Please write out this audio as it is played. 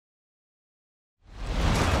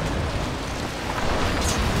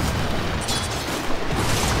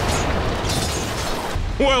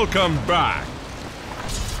Welcome back.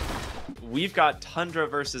 We've got Tundra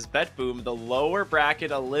versus BetBoom, the lower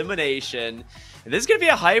bracket elimination. And this is going to be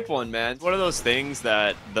a hype one, man. One of those things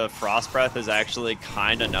that the Frost Breath is actually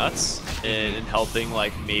kind of nuts in helping,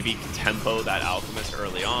 like, maybe tempo that Alchemist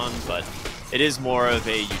early on, but it is more of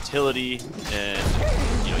a utility,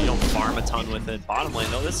 and, you know, you don't farm a ton with it. Bottom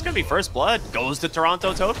lane, though, this is going to be first blood. Goes to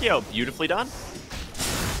Toronto, Tokyo. Beautifully done.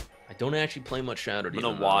 I don't actually play much Shadow. I'm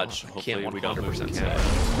going to watch. Hopefully we don't move today.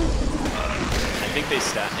 I think they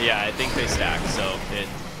stack. Yeah, I think they stack, so it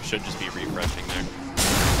should just be refreshing there.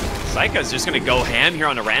 Saika's just going to go ham here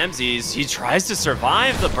on the Ramses. He tries to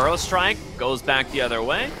survive the Burrow Strike, goes back the other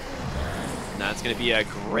way. And that's going to be a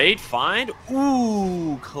great find.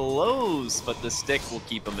 Ooh, close, but the stick will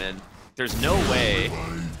keep him in. There's no way,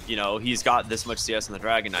 you know, he's got this much CS in the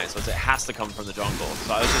Dragon Knight, so it has to come from the jungle.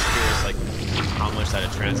 So I was just curious, like, how much that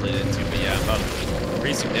it translated into. But yeah, about a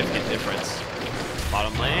pretty significant difference.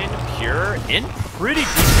 Bottom lane, Pure in pretty deep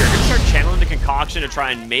here. Gonna start channeling the Concoction to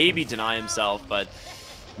try and maybe deny himself, but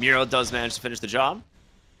Miro does manage to finish the job.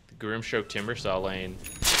 The Grimstroke Timbersaw lane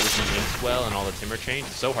was linked well, and all the Timber Chain.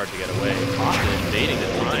 So hard to get away. Invading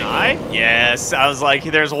the line. Yes, I was like,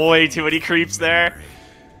 there's way too many creeps there.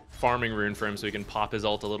 Farming rune for him so he can pop his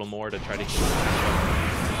ult a little more to try to kill him.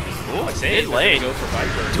 Oh, it's mid lane. Go for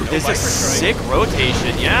Viper. Dude, this is a sick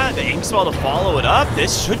rotation. Yeah, the aim spell to follow it up.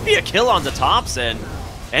 This should be a kill on the TOPSON.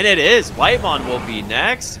 And it is. Whitemon will be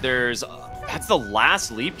next. That's the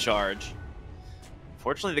last leap charge.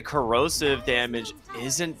 Unfortunately, the corrosive damage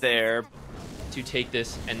isn't there to take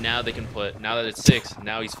this, and now they can now that it's 6,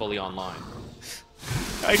 now he's fully online.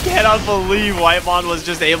 I cannot believe Whitemon was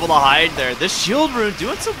just able to hide there. The shield rune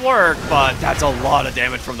doing some work, but that's a lot of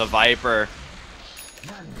damage from the Viper.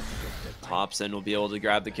 TOPSON will be able to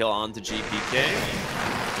grab the kill onto GPK.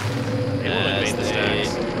 They will invade the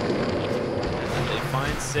stacks. They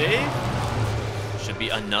find save. Should be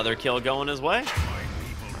another kill going his way.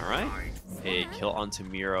 All right. A kill onto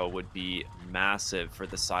Miro would be massive for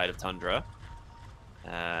the side of Tundra.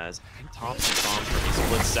 As I think TOPSON bombs for a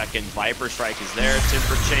split second. Viper Strike is there.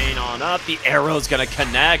 Timber Chain on up. The arrow's going to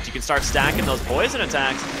connect. You can start stacking those poison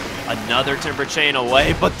attacks. Another Timber Chain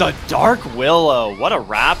away, but the Dark Willow. What a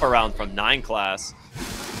wraparound from 9 class.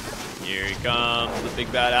 Here he comes. The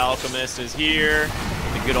big bad Alchemist is here.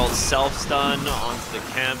 The good old self-stun onto the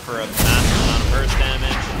camp for a massive amount of burst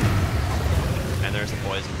damage. And there's the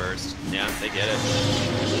poison burst. Yeah, they get it.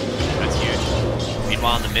 That's huge.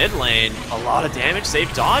 Meanwhile, in the mid lane, a lot of damage.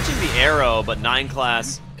 Safe dodging the arrow, but 9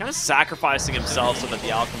 class kind of sacrificing himself so that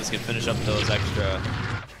the Alchemist can finish up those extra.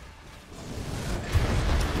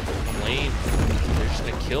 Lane, they're just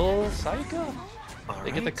gonna kill Saika.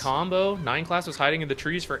 They get the combo. 9 class was hiding in the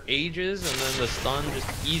trees for ages, and then the stun,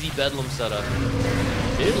 just easy bedlam setup.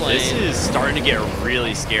 Mid lane. This is starting to get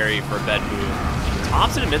really scary for BetBoom.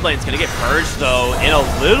 TOPSON in mid lane is going to get purged, though, in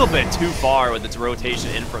a little bit too far with its rotation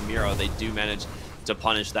in from Miro. They do manage to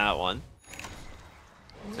punish that one.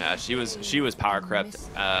 Yeah, she was power crept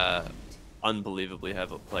unbelievably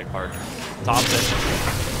hard.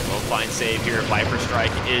 TOPSON will find save here. Viper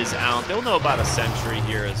Strike is out. They'll know about a sentry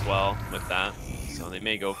here as well with that. So they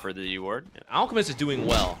may go for the U ward. Alchemist is doing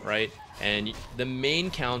well, right? And the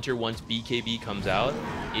main counter once BKB comes out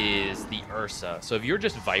is the Ursa. So if you're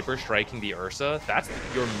just Viper striking the Ursa, that's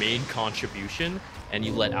your main contribution, and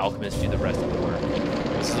you let Alchemist do the rest of the work.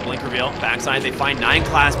 This is the blink reveal. Backside, they find 9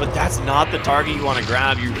 class, but that's not the target you want to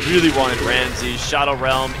grab. You really wanted Ramses. Shadow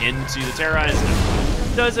Realm into the Terrorize.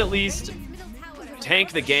 Does at least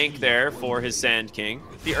tank the gank there for his Sand King.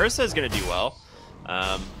 The Ursa is going to do well.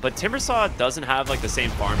 But Timbersaw doesn't have like the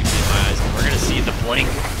same farming in my eyes. We're going to see the blink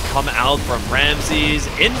come out from Ramses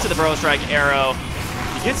into the Burrow Strike arrow.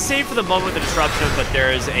 He gets saved for the moment with the disruption, but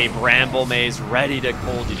there is a Bramble Maze ready to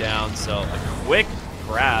hold you down. So a quick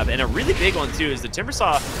grab, and a really big one too, is the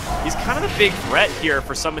Timbersaw. He's kind of the big threat here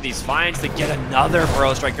for some of these finds to get another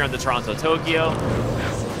Burrow Strike here on the Toronto Tokyo.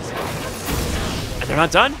 And they're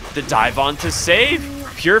not done. The dive on to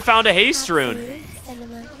save. Pure found a haste rune.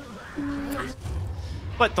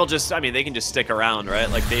 But they'll just, I mean, they can just stick around, right?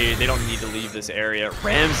 Like, they don't need to leave this area.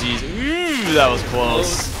 Ramses, that was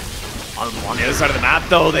close. On the other side of the map,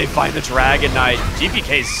 though, they find the Dragon Knight.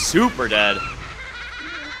 GPK is super dead.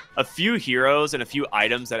 A few heroes and a few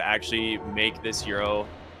items that actually make this hero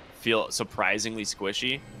feel surprisingly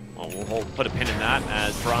squishy. Well, we'll put a pin in that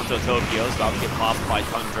as Toronto Tokyo is about to get popped by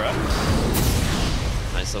Tundra.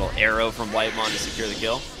 Nice little arrow from Whitemon to secure the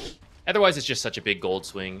kill. Otherwise, it's just such a big gold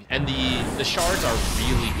swing, and the shards are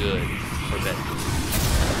really good for BetBoom.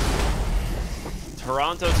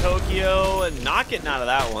 Toronto, Tokyo, not getting out of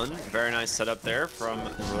that one. Very nice setup there from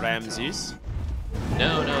Ramses.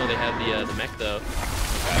 No, they have the mech though.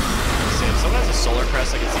 Okay. If someone has a solar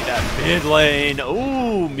crest, I can see that mid lane.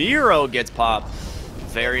 Ooh, Miro gets popped.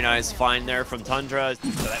 Very nice find there from Tundra. So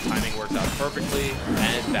that timing works out perfectly.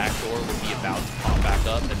 And backdoor will be about to pop back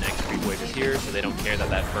up. The next creep wave is here, so they don't care that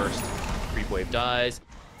that first creep wave dies.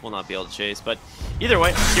 Will not be able to chase, but either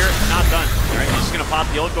way, here, not done. All right, he's just gonna pop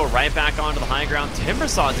the ult, go right back onto the high ground.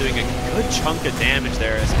 Timbersaw doing a good chunk of damage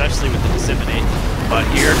there, especially with the disseminate. But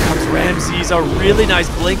here comes Ramses, a really nice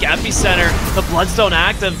blink epicenter. The Bloodstone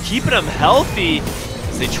active, keeping him healthy.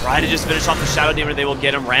 As they try to just finish off the Shadow Demon, they will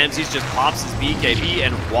get him. Ramses just pops his BKB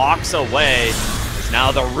and walks away.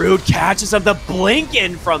 Now the Root catches him. The blink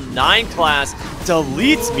in from 9 class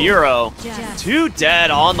deletes Miro. 2 dead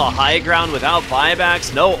on the high ground without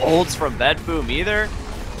buybacks. No ults from Bedboom either.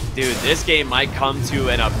 Dude, this game might come to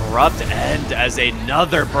an abrupt end as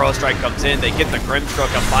another Burrow Strike comes in. They get the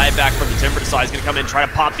Grimstroke, a buyback from the Timbersaw. He's going to come in, try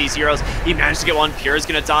to pop these heroes. He managed to get one. Pure is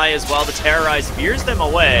going to die as well. The Terrorize veers them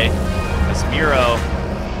away as Miro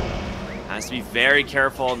has to be very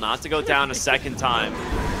careful not to go down a second time.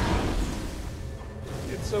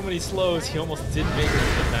 So many slows, he almost didn't make it to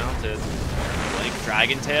the fountain. Like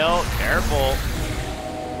Dragon Tail, careful.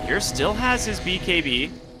 Here still has his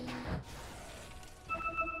BKB.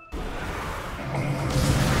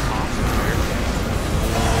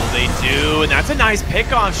 Oh, they do, and that's a nice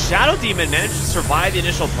pick off. Shadow Demon managed to survive the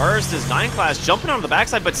initial burst. His 9 class jumping on the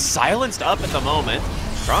backside, but silenced up at the moment.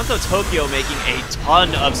 Toronto Tokyo making a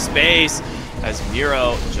ton of space. As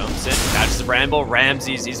Miro jumps in, catches the Bramble.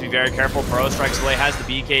 Ramses needs to be very careful. Burrow strikes away, has the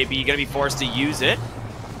BKB, gonna be forced to use it.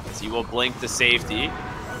 As he will blink to safety.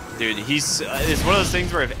 Dude, it's one of those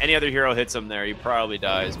things where if any other hero hits him there, he probably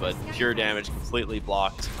dies, but pure damage completely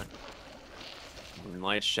blocked.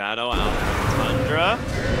 Moonlight Shadow out from Tundra.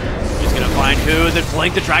 He's gonna find who, then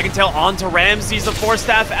blink the Dragon Tail onto Ramses, the Force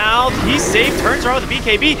Staff out. He's safe, turns around with the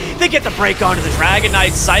BKB. They get the break onto the Dragon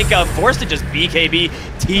Knight. Psycha forced to just BKB,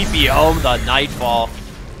 TP home the Nightfall.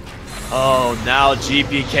 Oh, now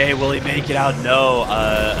GPK, will he make it out? No,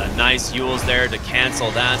 a nice Yule's there to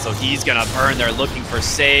cancel that, so he's gonna burn. They're looking for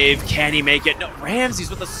save. Can he make it? No, Ramses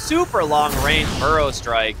with a super long range Burrow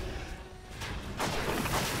Strike.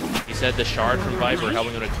 He said the shard from Viper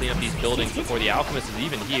helping him to clean up these buildings before the Alchemist is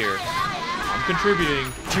even here. I'm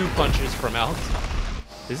contributing 2 punches from out.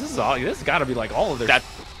 This has got to be like all of their.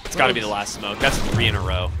 It's got to be the last smoke. That's 3 in a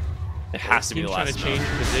row. It has to be the last smoke. Trying to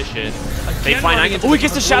change position. They find Icon. Oh, he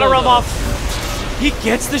gets the Shadow Realm off. He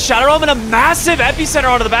gets the Shadow Realm and a massive epicenter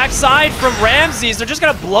onto the backside from Ramses. They're just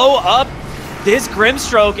gonna blow up this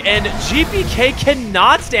Grimstroke, and GPK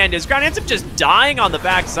cannot stand his ground. Ends up just dying on the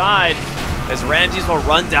backside. As Ramses will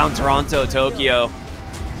run down Toronto Tokyo.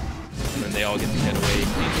 And they all get to get away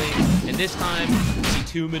cleanly. And this time, we see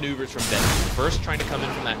 2 maneuvers from Ben. First, trying to come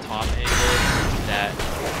in from that top angle, that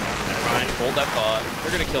trying to hold that thought.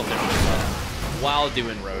 They're going to kill Timber while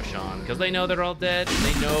doing Roshan. Because they know they're all dead.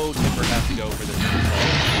 They know Timber has to go for this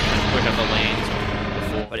push up the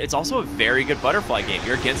lanes. But it's also a very good butterfly game.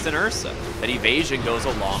 You're against an Ursa. That evasion goes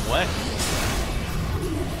a long way.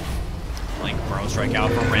 Like Burrow Strike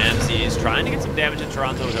out from Ramses, trying to get some damage in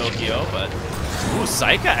Toronto Tokyo, but ooh,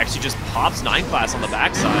 Psycha actually just pops 9 class on the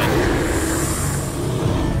backside.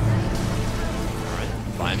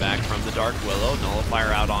 Alright, buyback from the Dark Willow,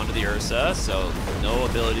 Nullifier out onto the Ursa, so no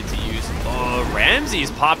ability to use. Oh, Ramses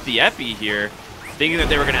popped the Epi here, thinking that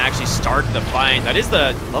they were going to actually start the fight. That is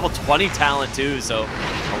the level 20 talent too, so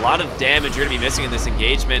a lot of damage you're going to be missing in this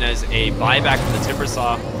engagement as a buyback from the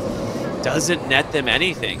Timbersaw doesn't net them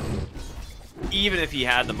anything. Even if he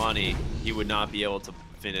had the money, he would not be able to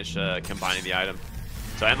finish combining the item.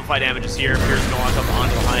 So Amplify damage is here. Pierce going up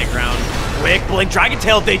onto the high ground. Quick blink. Dragon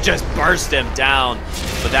Tail, they just burst him down.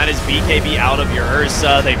 But that is BKB out of your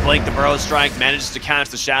Ursa. They blink the Burrow Strike, manages to catch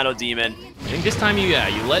the Shadow Demon. I think this time you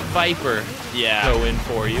let Viper go in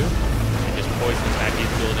for you. And just poison attack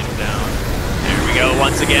these buildings down. There we go.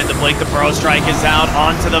 Once again, the blink, the Burrow Strike is out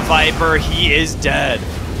onto the Viper. He is dead.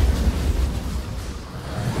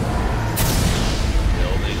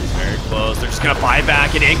 Close. They're just going to buy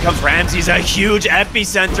back, and in comes Ramses, a huge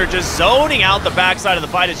epicenter, just zoning out the backside of the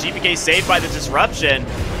fight as GPK saved by the disruption.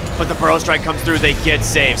 But the Burrow Strike comes through, they get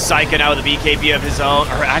saved. Psycha now with the BKB of his own,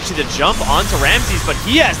 or actually the jump onto Ramses, but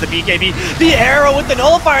he has the BKB. The arrow with the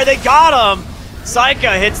Nullifier, they got him!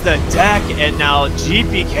 Psycha hits the deck, and now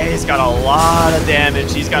GPK's got a lot of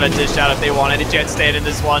damage. He's got to dish out if they want any chance to stay in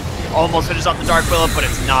this one. Almost finishes off the Dark Willow, but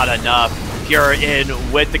it's not enough. Pure in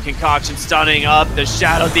with the concoction, stunning up the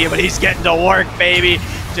Shadow Demon. He's getting to work, baby.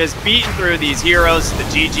 Just beating through these heroes. The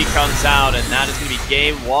GG comes out, and that is going to be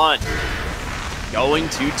game 1. Going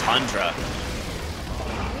to Tundra.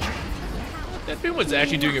 That was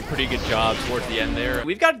actually doing a pretty good job towards the end there.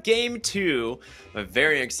 We've got game 2, a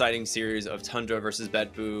very exciting series of Tundra versus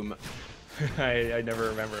BetBoom. I never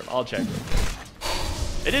remember him. I'll check.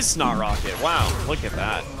 It is Snot Rocket. Wow, look at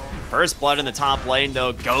that. First blood in the top lane,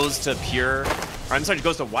 though, goes to Pure. Or, I'm sorry, it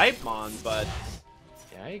goes to Whitemon, but...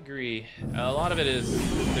 Yeah, I agree. A lot of it is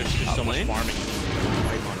there's just so much farming.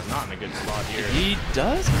 Whitemon is not in a good spot here. He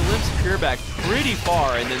does glimpse Pure back pretty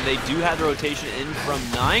far, and then they do have the rotation in from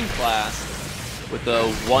 9 class. With the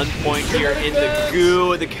 1 point here in the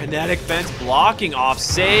goo, the kinetic fence blocking off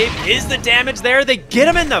save. Is the damage there? They get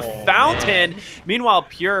him in the fountain. Man. Meanwhile,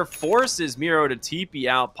 Pure forces Miro to TP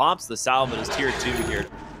out, pops the salve in his tier 2 here.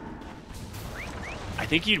 I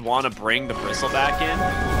think you'd want to bring the Bristle back in,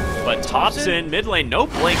 but TOPSON mid lane, no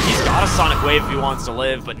blink. He's got a Sonic Wave if he wants to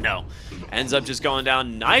live, but no. Ends up just going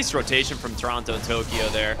down. Nice rotation from Toronto and Tokyo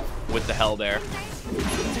there with the Hell Bear.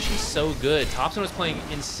 It's actually so good. TOPSON was playing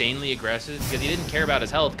insanely aggressive because he didn't care about his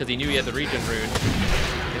health because he knew he had the regen rune.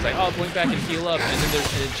 He's like, oh, blink back and heal up, and then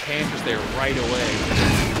there's an Enchantress there right away.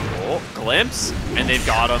 Oh, glimpse, and they've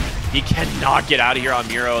got him. He cannot get out of here on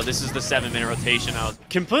Miro. This is the 7-minute rotation out.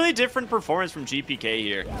 Completely different performance from GPK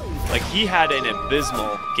here. Like, he had an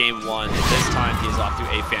abysmal game 1. This time, he is off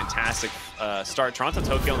to a fantastic start. Toronto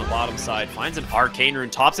Tokyo on the bottom side finds an Arcane Rune.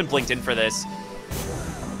 TOPSON blinked in for this.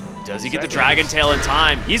 Does he get the Dragon Tail in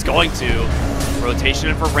time? He's going to. Rotation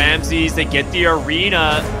in for Ramses. They get the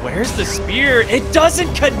arena. Where's the spear? It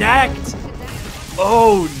doesn't connect.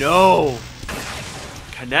 Oh, no.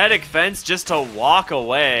 Kinetic fence just to walk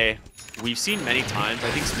away. We've seen many times,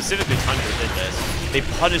 I think specifically Tundra did this. They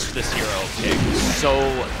punished this hero pick so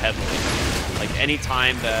heavily. Like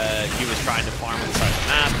anytime that he was trying to farm on the side of the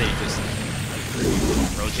map, they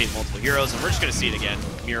just rotate multiple heroes, and we're just gonna see it again.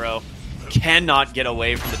 Miro cannot get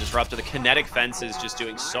away from the disruptor. The kinetic fence is just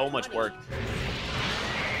doing so much work.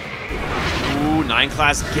 Ooh, 9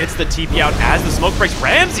 class gets the TP out as the smoke breaks.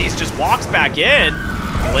 Ramses just walks back in.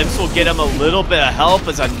 Glimpse will get him a little bit of help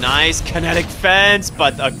as a nice kinetic fence,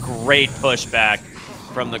 but a great pushback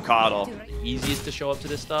from the Coddle. Easiest to show up to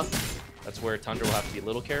this stuff. That's where Tundra will have to be a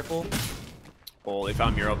little careful. Oh, they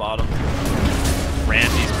found Miro bottom.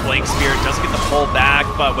 Ramses Blink Spear doesn't get the pull back,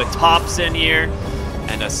 but with TOPSON here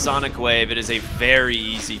and a Sonic Wave, it is a very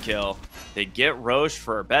easy kill. They get Roche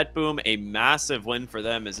for BetBoom, a massive win for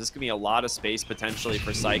them. Is this going to be a lot of space potentially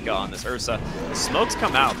for Psycha on this Ursa? The smokes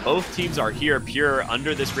come out. Both teams are here. Pure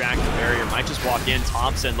under this reactive barrier. Might just walk in.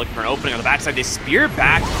 TOPSON looking for an opening on the backside. They spear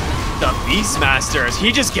back the Beastmasters.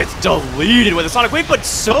 He just gets deleted with a Sonic Wave, but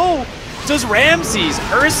so does Ramses.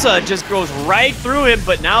 Ursa just goes right through him,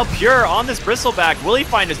 but now Pure on this Bristleback. Will he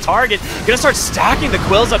find his target? Gonna start stacking the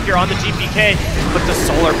Quills up here on the GPK, but the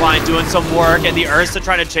Solar Blind doing some work, and the Ursa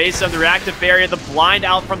trying to chase him. The reactive barrier, the blind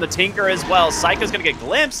out from the Tinker as well. Psycha's gonna get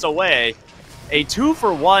glimpsed away. A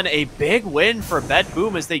 2-for-1, a big win for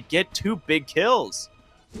BetBoom as they get 2 big kills.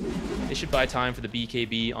 They should buy time for the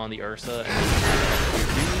BKB on the Ursa.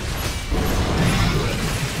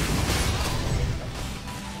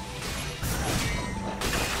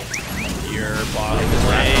 Bottom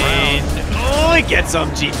lane. Oh, he gets some.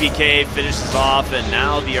 GPK finishes off, and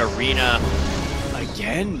now the arena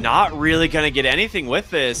again. Not really gonna get anything with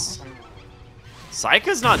this.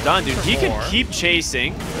 Psycha's not done, dude. He can keep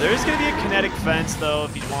chasing. There's gonna be a kinetic fence though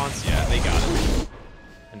if he wants. Yeah, they got it.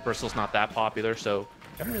 And Bristle's not that popular, so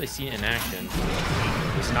haven't really seen it in action.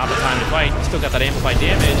 This is not the time to fight. Still got that amplified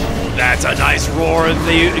damage. That's a nice roar.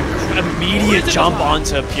 The immediate jump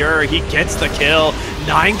onto Pure. He gets the kill.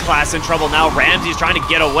 9 class in trouble now. Ramsey's trying to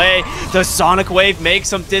get away. The Sonic Wave makes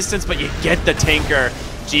some distance, but you get the Tinker.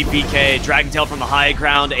 GPK, Dragon Tail from the high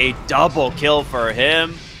ground. A double kill for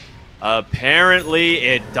him. Apparently,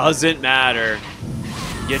 it doesn't matter.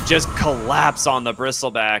 You just collapse on the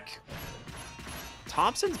Bristleback.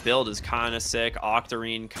 TOPSON's build is kind of sick,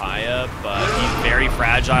 Octarine, Kaya, but he's very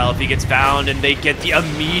fragile if he gets found, and they get the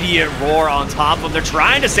immediate roar on top of him. They're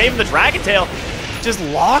trying to save him. The Dragon Tail just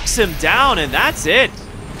locks him down, and that's it.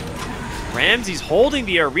 Ramsey's holding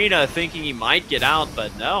the arena, thinking he might get out,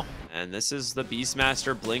 but no. And this is the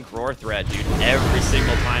Beastmaster Blink Roar threat, dude. Every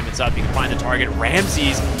single time it's up, you can find the target.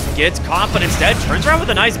 Ramses gets caught, but instead turns around with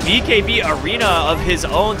a nice BKB arena of his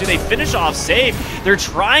own. Do they finish off safe? They're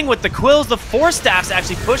trying with the Quills. The Force Staffs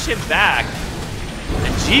actually push him back.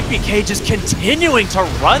 And GPK just continuing to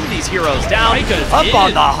run these heroes down. Up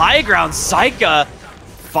on the high ground, Psycha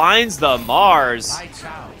finds the Mars. Lights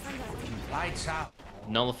out. Lights out.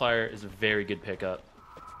 Nullifier is a very good pickup.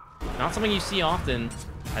 Not something you see often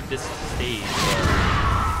at this stage,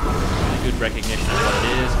 but good recognition of what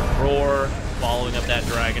it is. Roar, following up that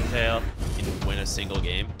Dragon Tail. Can win a single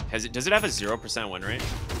game. Does it have a 0% win rate?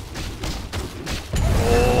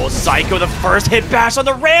 Oh, Psycho, the first hit bash on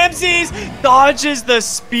the Ramses, dodges the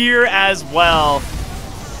spear as well.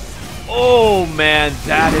 Oh man,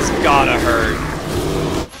 that has gotta hurt.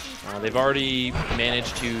 They've already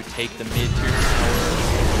managed to take the mid-tier tower.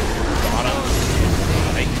 Bottom.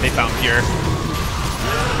 They found Pure.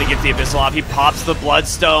 They get the Abyssal off. He pops the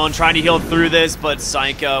Bloodstone, trying to heal through this, but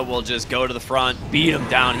Psycho will just go to the front, beat him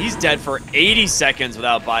down. He's dead for 80 seconds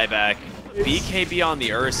without buyback. BKB on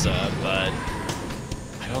the Ursa, but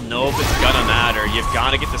I don't know if it's gonna matter. You've got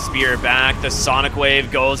to get the spear back. The Sonic Wave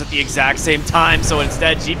goes at the exact same time, so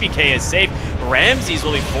instead GPK is safe. Ramses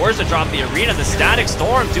will be forced to drop the arena. The Static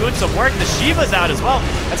Storm doing some work. The Shiva's out as well.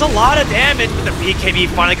 That's a lot of damage, but the BKB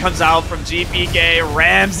finally comes out from GPK.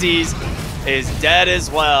 Ramses is dead as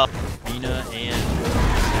well. Arena and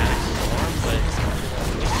Static Storm, but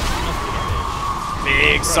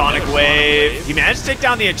big Sonic Wave. He managed to take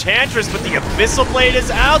down the Enchantress, but the Abyssal Blade is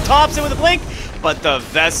out. TOPSON with a blink, but the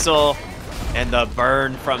Vessel and the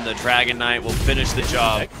burn from the Dragon Knight will finish the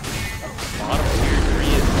job. Bottom tier 3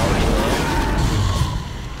 is already low.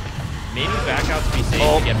 Maybe back out to be safe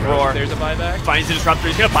to get Roar. There's a buyback. Finds the Disruptor.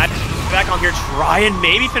 He's going to buy back on here. Try and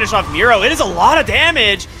maybe finish off Miro. It is a lot of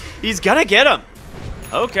damage. He's going to get him.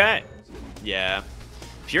 Okay. Yeah.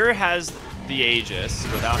 Pure has the Aegis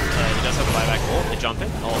without, he does have the buyback ult. They jump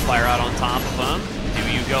in. Nullifier out on top of him. Do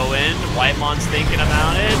you go in? Whitemon's thinking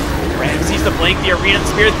about it. Ramses the blink, the arena, the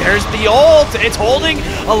spear. There's the ult. It's holding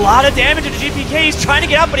a lot of damage into GPK. He's trying to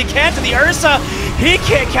get out, but he can't to the Ursa. He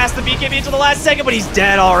can't cast the BKB until the last second, but he's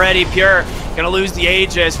dead already. Pure gonna lose the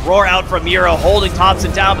Aegis. Roar out from Miro, holding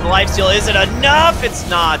TOPSON down, but the lifesteal isn't enough. It's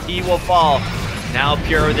not. He will fall. Now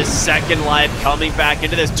Pure with his second life coming back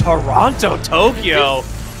into this. Toronto, Tokyo.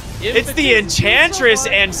 It's the Enchantress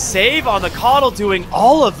and save on the Coddle doing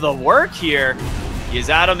all of the work here. He is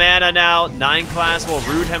out of mana now. 9 class will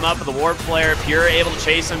root him up with the Warp Flare. Pure able to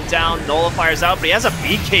chase him down. Nullifier's out, but he has a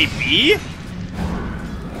BKB?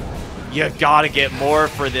 You gotta get more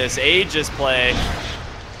for this Aegis play.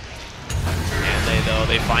 And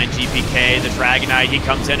they find GPK, the Dragon Knight. He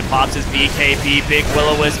comes in and pops his BKB. Big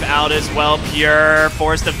Will-O-Wisp out as well. Pure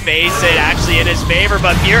forced to face it, actually in his favor,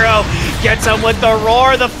 but Miro gets him with the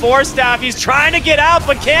Roar, the Force Staff. He's trying to get out,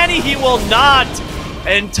 but can he? He will not.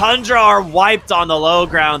 And Tundra are wiped on the low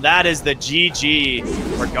ground. That is the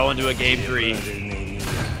GG. We're going to a game 3.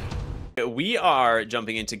 We are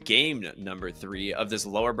jumping into game number 3 of this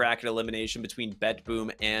lower bracket elimination between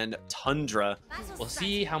BetBoom and Tundra. We'll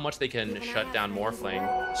see how much they can shut down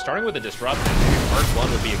Morphling. Starting with a Disruption, first one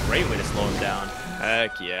would be a great way to slow him down.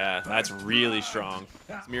 Heck yeah, that's really strong.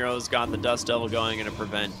 Miro's got the Dust Devil going and to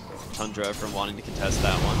prevent Tundra from wanting to contest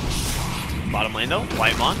that one. Bottom lane though,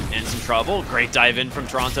 Whitemon in some trouble. Great dive in from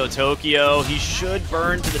Toronto, Tokyo. He should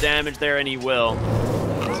burn to the damage there, and he will.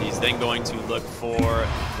 He's then going to look for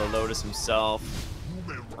the Lotus himself.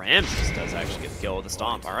 Ramses does actually get the kill with a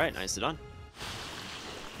stomp. All right, nicely done.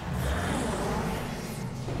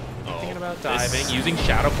 Thinking about diving, using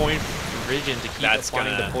Shadow Point Vision to keep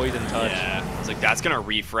applying the poison touch. Yeah, I was like, that's gonna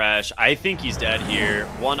refresh. I think he's dead here.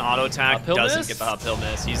 One auto attack doesn't get the uphill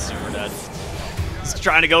miss. He's super dead. He's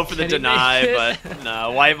trying to go for the deny, but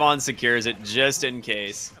no, Whitemon secures it just in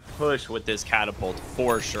case. Push with this catapult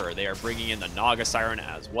for sure. They are bringing in the Naga Siren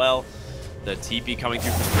as well. The TP coming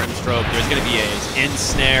through from Grimstroke. There's going to be an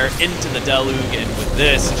ensnare into the Deluge, and with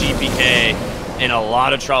this, GPK in a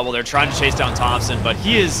lot of trouble. They're trying to chase down TOPSON, but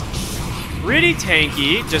he is pretty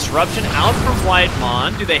tanky. Disruption out from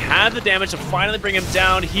Whitemon. Do they have the damage to finally bring him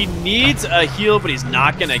down? He needs a heal, but he's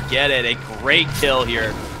not going to get it. A great kill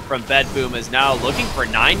here from BetBoom is now looking for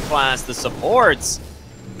 9 class. The supports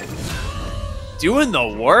doing the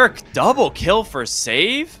work. Double kill for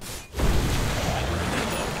save.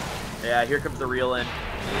 Yeah, here comes the reel in.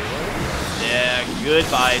 Yeah,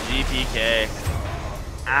 goodbye GPK.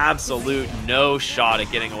 Absolute no shot at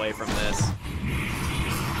getting away from this.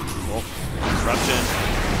 Oh, disruption.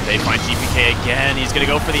 They find GPK again. He's gonna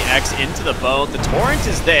go for the X into the boat. The torrent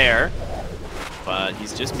is there, but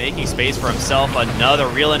he's just making space for himself. Another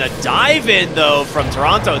reel in, a dive in though from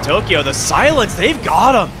Toronto, Tokyo. The silence, they've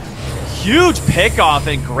got him. Huge pickoff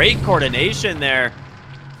and great coordination there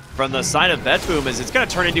from the side of BetBoom, as it's going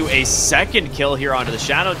to turn into a second kill here onto the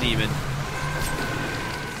Shadow Demon.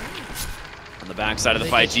 On the backside of the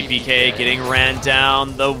fight, GPK getting ran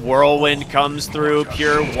down. The Whirlwind comes through.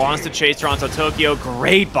 Pure wants to chase Toronto, Tokyo.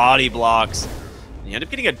 Great body blocks. And you end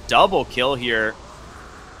up getting a double kill here.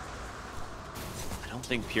 I don't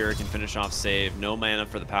think Pure can finish off save. No mana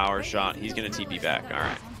for the power shot. He's going to TP back. All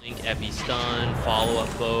right. Link, Epi stun,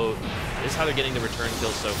 follow-up boat. This is how they're getting the return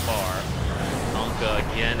kills so far.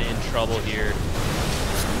 Anka again in trouble here.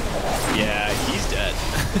 Yeah, he's dead.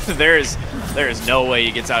 there is no way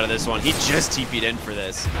he gets out of this one. He just TP'd in for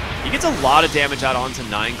this. He gets a lot of damage out onto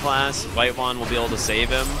 9 class. Whitemon will be able to save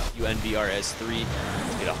him. UNVRS3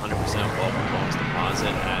 get 100% welcome bonus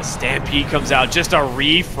deposit as Stampede comes out just to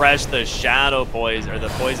refresh the Shadow Poison or the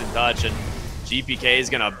Poison Touch, and GPK is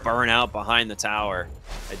gonna burn out behind the tower.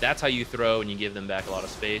 That's how you throw and you give them back a lot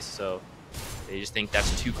of space. So they just think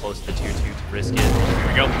that's too close to tier 2 to risk it. Here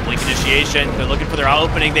we go, Blink Initiation. They're looking for their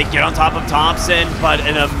opening. They get on top of TOPSON, but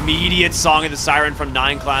an immediate Song of the Siren from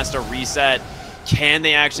 9 class to reset. Can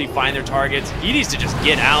they actually find their targets? He needs to just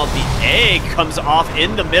get out. The egg comes off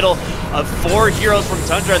in the middle of 4 heroes from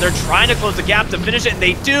Tundra. They're trying to close the gap to finish it, and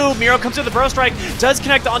they do. Miro comes to the Burrow Strike, does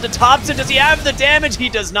connect onto TOPSON. Does he have the damage? He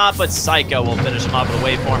does not, but Psycho will finish him off with a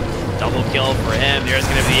waveform. Double kill for him. Here's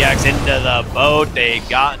going to be the X into the boat. They've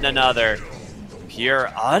gotten another.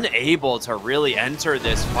 Pure unable to really enter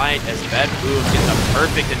this fight as Bedboom gets a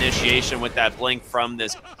perfect initiation with that blink from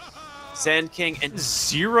this Sand King, and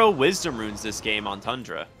 0 Wisdom Runes this game on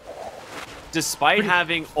Tundra, despite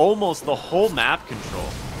having almost the whole map control.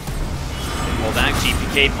 Pull back,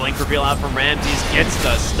 GPK blink reveal out from Ramses, gets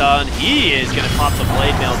the stun. He is going to pop the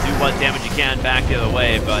Blade Mail, do what damage he can back the other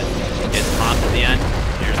way, but gets popped at the end.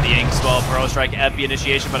 Here's the Inkswell, Burrow Strike, Epi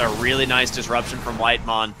initiation, but a really nice disruption from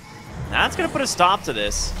Whitemon. That's going to put a stop to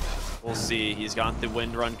this. We'll see. He's got the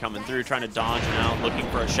Wind Run coming through, trying to dodge and out, looking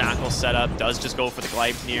for a Shackle setup. Does just go for the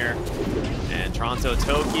Gleipnir. And Toronto,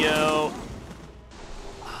 Tokyo.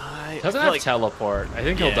 Doesn't have teleport. I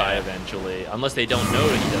think he'll die eventually, unless they don't know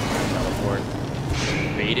that he doesn't have teleport.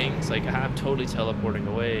 Baiting. It's like, I'm totally teleporting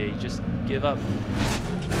away. Just give up.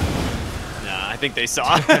 Nah, I think they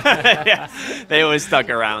saw. Yeah, they always stuck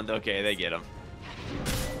around. Okay, they get him.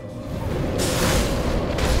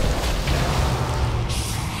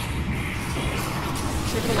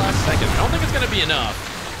 For the last second. I don't think it's going to be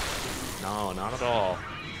enough. No, not at all.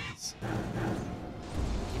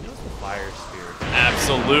 He knows the Fire Spirit.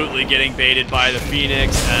 Absolutely getting baited by the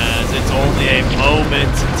Phoenix, as it's only a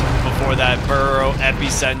moment before that Burrow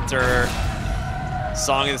Epicenter.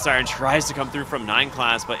 Song of the Siren tries to come through from 9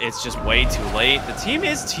 class, but it's just way too late. The team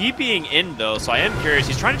is TPing in, though, so I am curious.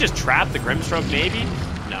 He's trying to just trap the Grimstroke, maybe?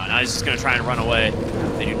 No, now he's just going to try and run away.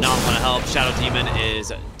 They do not want to help. Shadow Demon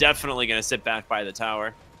is definitely going to sit back by the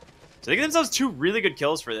tower. So they get themselves 2 really good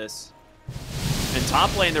kills for this. And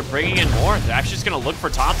top lane, they're bringing in more. They're actually just going to look for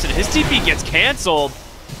TOPSON. His TP gets canceled.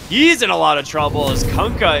 He's in a lot of trouble as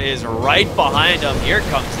Kunkka is right behind him. Here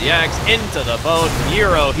comes the X into the boat.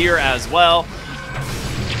 Nero here as well.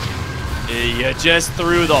 You just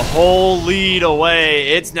threw the whole lead away.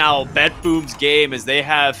 It's now Bedboom's game as they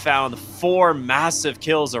have found 4 massive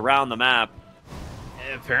kills around the map.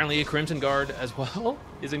 And apparently a Crimson Guard as well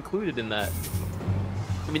is included in that.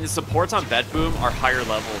 I mean, the supports on Bedboom are higher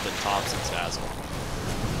level than TOPSON's Dazzle.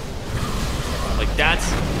 Like, that's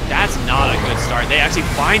not a good start. They actually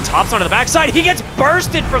find TOPSON on the backside. He gets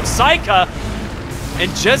bursted from Psycha.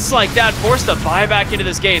 And just like that, forced to buy back into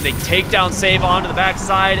this game. They take down Save onto the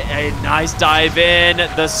backside. A nice dive in.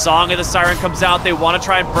 The Song of the Siren comes out. They want to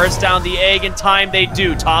try and burst down the egg. In time, they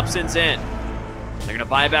do. TOPSON's in. They're going to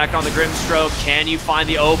buy back on the Grimstroke. Can you find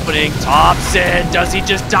the opening? TOPSON, does he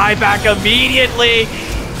just die back immediately?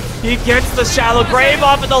 He gets the Shallow Grave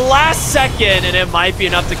off at the last second, and it might be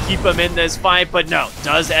enough to keep him in this fight, but no.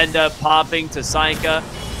 Does end up popping to Psycha.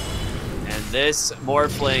 And this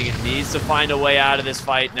Morphling needs to find a way out of this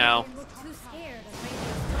fight now.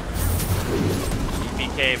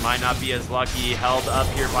 GPK might not be as lucky. Held up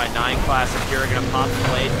here by 9 class. And Pure gonna pop the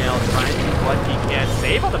Blade Mail, trying to do what he can.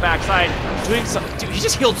 Save on the backside. Doing some, dude, he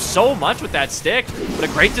just healed so much with that stick. But a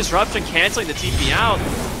great disruption, canceling the TP out.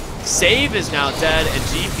 Save is now dead, and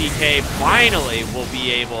GPK finally will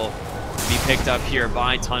be able to be picked up here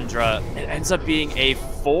by Tundra. It ends up being a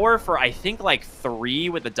 4 for, I think, like 3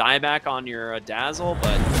 with the dieback on your Dazzle,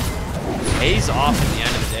 but pays off at the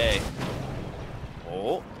end of the day.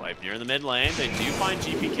 Oh, right near the mid lane. They do find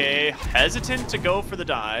GPK hesitant to go for the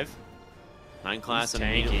dive. 9 class and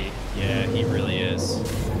tanky. Yeah, he really is.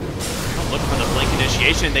 Looking for the Blink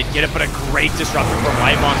initiation, they'd get it, but a great disruption from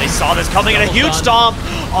Whitemon. They saw this coming, and a huge stomp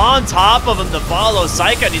on top of him to follow.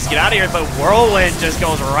 Psycha needs to get out of here, but Whirlwind just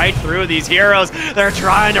goes right through these heroes. They're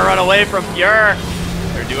trying to run away from Pure.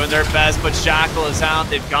 They're doing their best, but Shackle is out.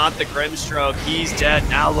 They've got the Grimstroke. He's dead.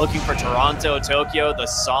 Now looking for Toronto, Tokyo, the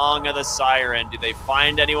Song of the Siren. Do they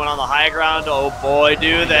find anyone on the high ground? Oh boy,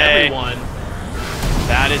 do they. Everyone.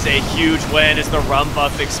 That is a huge win as the rum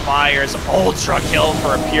buff expires. Ultra kill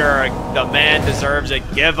for Pure. The man deserves it.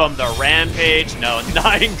 Give him the Rampage. No,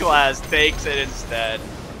 9 class takes it instead.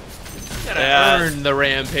 Gotta earn the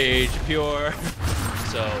Rampage, Pure.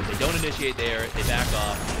 So they don't initiate there, they back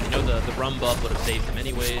off. You know the rum buff would have saved them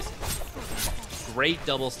anyways. Great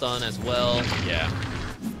double stun as well. Yeah.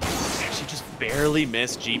 She just barely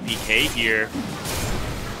missed GPK here.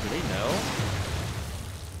 Do they know?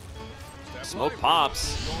 Smoke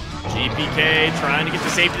pops. GPK trying to get the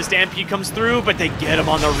safety. The Stampede comes through, but they get him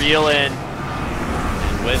on the reel in.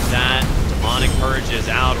 And with that, Demonic Purge is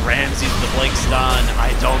out. Ramsey's the blink stun.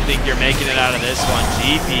 I don't think you're making it out of this one.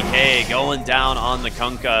 GPK going down on the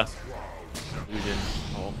Kunkka. Illusion.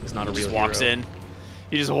 Oh, it's not a real Just walks hero. in.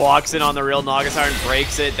 He just walks in on the real Naga Siren,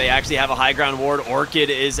 breaks it. They actually have a high ground ward. Orchid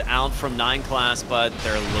is out from 9 class, but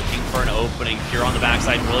they're looking for an opening. Pure on the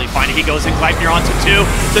backside, will he find it? He goes in, Gleipnir onto 2.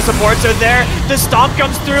 The supports are there. The stomp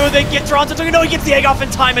comes through. They get Toronto. No, he gets the egg off in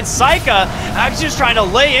time, and Saika actually just trying to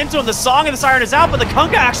lay into him. The Song of the Siren is out, but the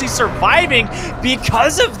Kunkka actually surviving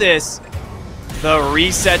because of this. The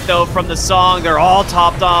reset, though, from the Song. They're all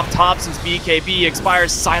topped off. TOPSON's BKB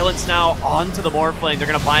expires. Silence now onto the Morphling. They're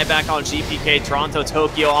going to buy it back on GPK. Toronto,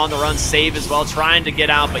 Tokyo on the run. Save as well, trying to get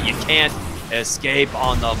out, but you can't escape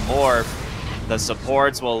on the Morph. The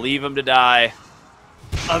supports will leave him to die.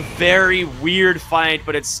 A very weird fight,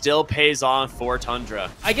 but it still pays off for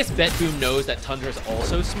Tundra. I guess BetBoom knows that Tundra's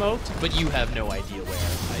also smoked, but you have no idea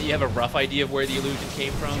where. You have a rough idea of where the illusion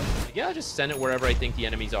came from. Yeah, just send it wherever I think the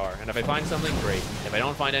enemies are. And if I find something, great. If I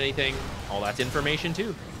don't find anything, all that's information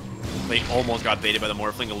too. They almost got baited by the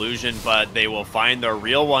Morphling illusion, but they will find the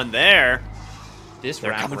real one there.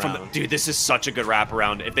 They're coming from the, dude, this is such a good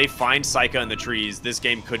wraparound. If they find Saika in the trees, this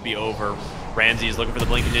game could be over. Ramsey is looking for the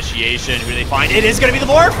blink initiation. Who do they find? It is going to be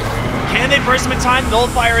the Morph! Can they burst him in time?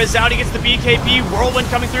 Nullifier is out. He gets the BKB. Whirlwind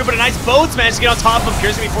coming through, but a nice boats managed to get on top of him.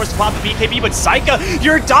 Pierce going to be forced to pop the BKB, but Saika,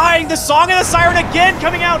 you're dying! The Song of the Siren again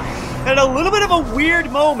coming out at a little bit of a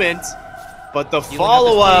weird moment, but the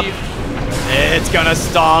follow-up, it's gonna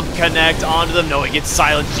stomp, connect onto them. No, he gets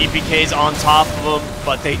silenced. GPK's on top of him,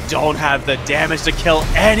 but they don't have the damage to kill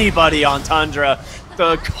anybody on Tundra.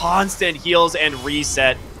 The constant heals and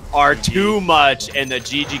reset are too much, and the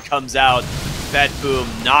GG comes out.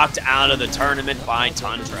 BetBoom knocked out of the tournament by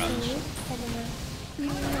Tundra.